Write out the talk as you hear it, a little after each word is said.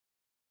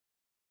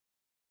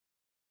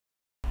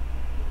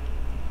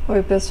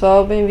Oi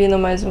pessoal, bem-vindo a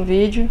mais um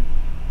vídeo.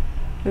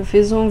 Eu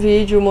fiz um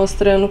vídeo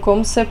mostrando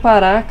como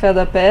separar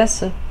cada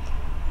peça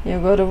e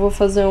agora eu vou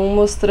fazer um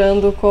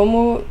mostrando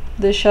como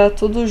deixar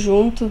tudo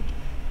junto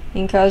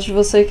em caso de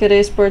você querer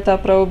exportar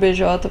para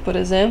OBJ, por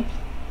exemplo.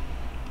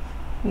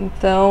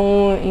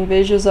 Então, em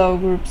vez de usar o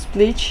Group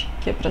Split,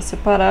 que é para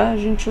separar, a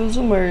gente usa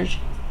o Merge.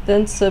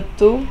 Dentro do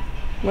Subtool,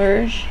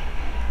 Merge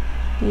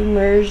e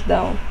Merge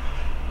Down.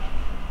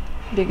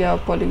 Vou ligar o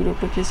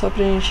polygroup aqui só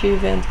para a gente ir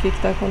vendo o que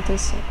está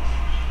acontecendo.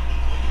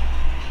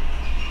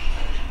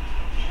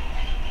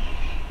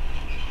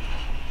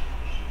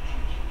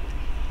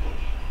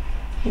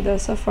 E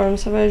dessa forma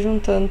você vai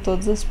juntando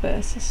todas as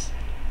peças.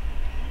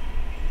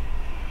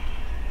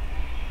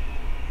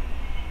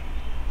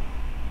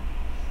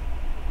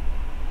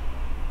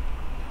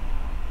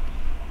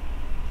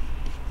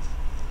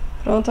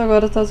 Pronto,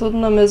 agora está tudo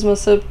na mesma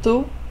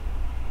subtool.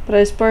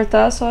 Para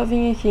exportar, é só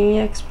vir aqui em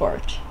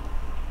Export.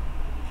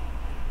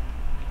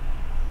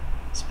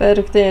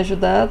 Espero que tenha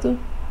ajudado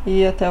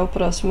e até o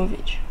próximo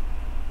vídeo.